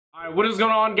Alright, what is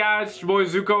going on, guys? It's your boy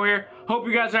Zuqqo here. Hope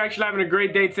you guys are actually having a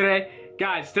great day today.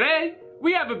 Guys, today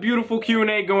we have a beautiful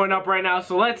Q&A going up right now,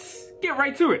 so let's get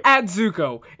right to it. At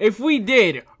Zuqqo, if we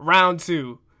did round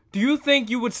 2, do you think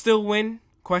you would still win?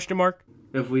 Question mark.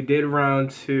 If we did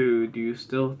round 2, do you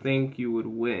still think you would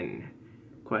win?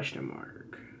 Question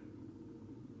mark.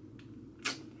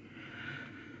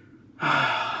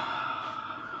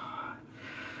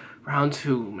 Round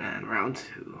 2, man, round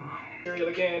 2. Material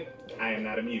again, I am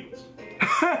not amused.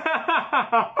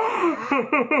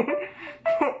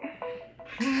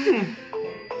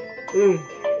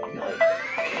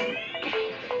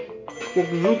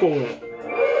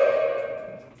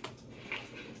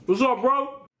 What's up,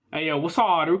 bro? Hey, yo, what's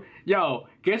up, dude? Yo,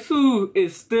 guess who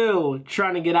is still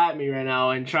trying to get at me right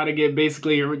now and try to get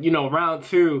basically, you know, round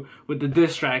 2 with the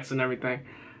diss tracks and everything?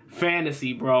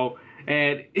 Fantasy, bro.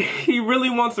 And he really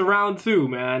wants a round 2,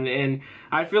 man. And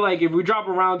I feel like if we drop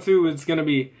a round 2, it's gonna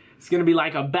be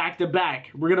like a back-to-back.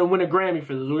 We're gonna win a Grammy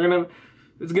for this.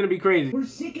 It's gonna be crazy. We're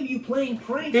sick of you playing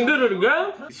pranks. You good at the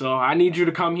game? So I need you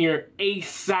to come here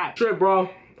ASAP. Shit, bro.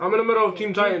 I'm in the middle of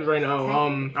Team Titans right now.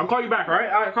 I'll call you back, all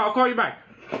right? I'll call you back.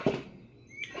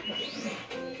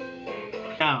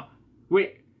 Now,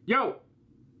 wait, yo.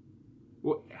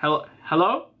 Hello?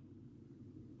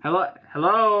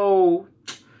 Hello?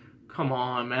 Come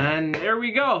on, man. There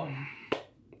we go.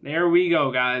 There we go,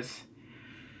 guys.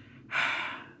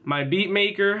 My beat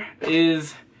maker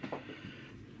is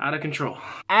out of control.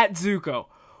 At Zuqqo,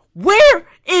 where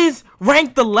is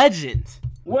Rank the Legends?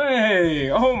 Wait,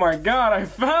 oh my god, I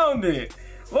found it.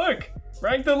 Look,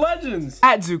 Rank the Legends.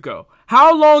 At Zuqqo,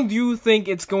 how long do you think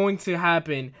it's going to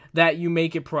happen that you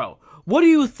make it pro? What do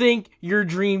you think your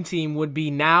dream team would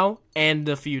be now and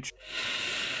the future?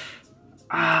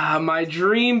 My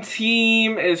dream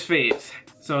team is FaZe.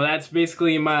 So that's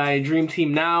basically my dream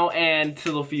team now and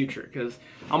to the future, because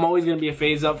I'm always going to be a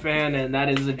FaZe Up fan, and that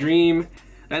is a dream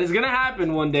that is going to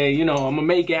happen one day. You know, I'm going to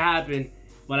make it happen,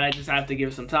 but I just have to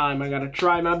give some time. I got to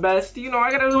try my best. You know,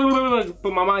 I got to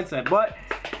put my mindset. But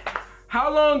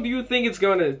how long do you think it's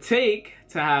going to take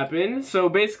to happen? So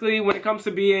basically, when it comes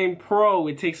to being pro,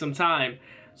 it takes some time.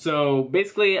 So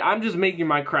basically, I'm just making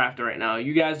my craft right now.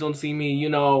 You guys don't see me, you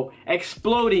know,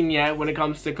 exploding yet when it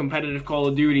comes to competitive Call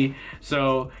of Duty.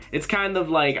 So it's kind of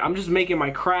like I'm just making my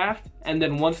craft, and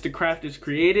then once the craft is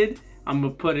created, I'm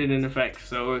gonna put it in effect.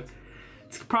 So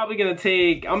it's probably gonna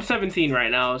take, I'm 17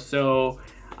 right now, so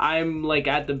I'm like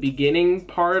at the beginning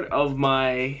part of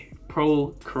my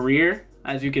pro career,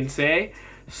 as you can say.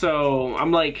 So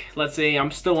I'm like, let's say I'm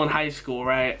still in high school,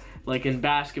 right? Like in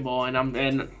basketball,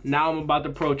 and now I'm about to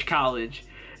approach college,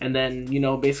 and then, you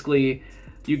know, basically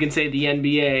you can say the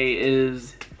NBA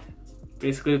is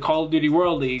basically the Call of Duty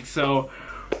World League. So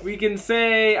we can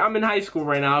say I'm in high school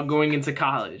right now going into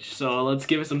college, so let's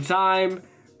give it some time.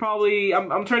 Probably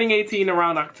I'm turning 18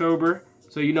 around October,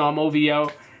 so you know I'm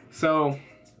OVO. So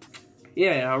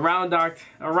yeah, around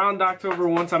October,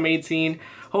 once I'm 18,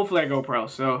 hopefully I go pro.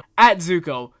 So at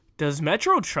Zuqqo, does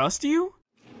Metro trust you?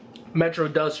 Metro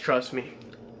does trust me.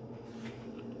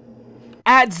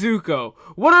 At Zuqqo,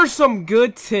 what are some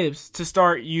good tips to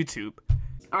start YouTube?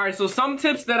 Alright, so some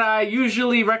tips that I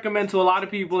usually recommend to a lot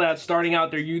of people that's starting out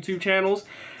their YouTube channels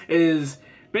is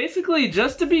basically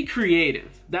just to be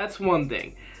creative. That's one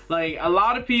thing. Like, a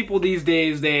lot of people these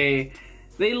days, they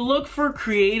look for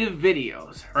creative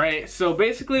videos, right? So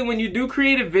basically, when you do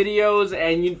creative videos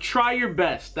and you try your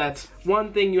best, that's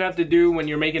one thing you have to do when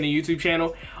you're making a YouTube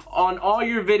channel. On all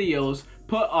your videos,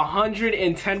 put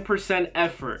 110%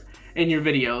 effort in your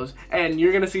videos, and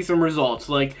you're gonna see some results.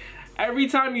 Like, every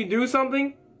time you do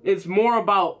something, it's more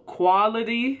about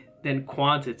quality than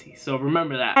quantity. So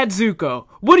remember that. At Zuqqo,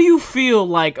 what do you feel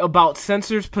like about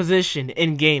Censor's position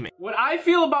in gaming? What I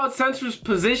feel about Censor's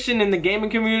position in the gaming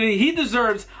community, he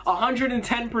deserves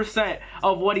 110%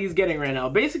 of what he's getting right now.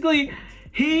 Basically,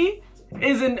 he's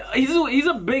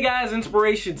a big ass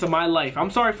inspiration to my life.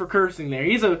 I'm sorry for cursing there.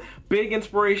 He's a big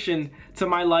inspiration to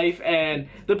my life, and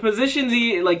the position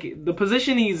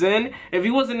he's in, if he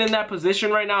wasn't in that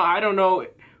position right now, I don't know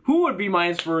who would be my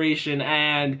inspiration.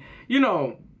 And you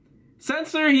know,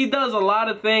 Censor, he does a lot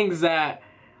of things that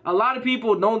a lot of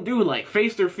people don't do, like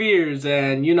face their fears,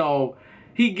 and you know,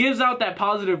 he gives out that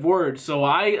positive word. So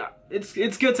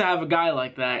it's good to have a guy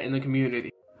like that in the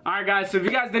community. Alright guys, so if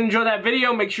you guys did enjoy that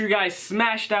video, make sure you guys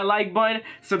smash that like button,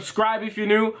 subscribe if you're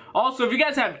new. Also, if you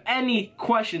guys have any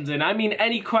questions, and I mean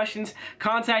any questions,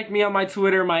 contact me on my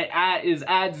Twitter. My @ is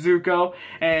 @Zuqqo.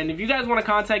 And if you guys want to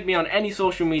contact me on any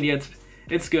social media,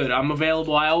 It's good. I'm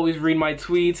available. I always read my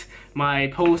tweets, my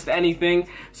posts, anything.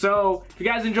 So if you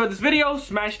guys enjoyed this video,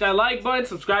 smash that like button,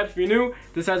 subscribe if you're new.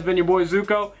 This has been your boy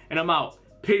Zuqqo, and I'm out.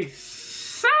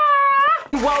 Peace.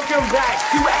 Welcome back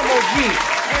to MLG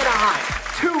Anaheim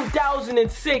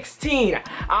 2016.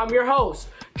 I'm your host,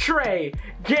 Trey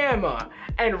Gamma.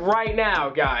 And right now,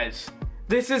 guys,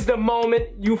 this is the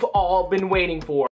moment you've all been waiting for.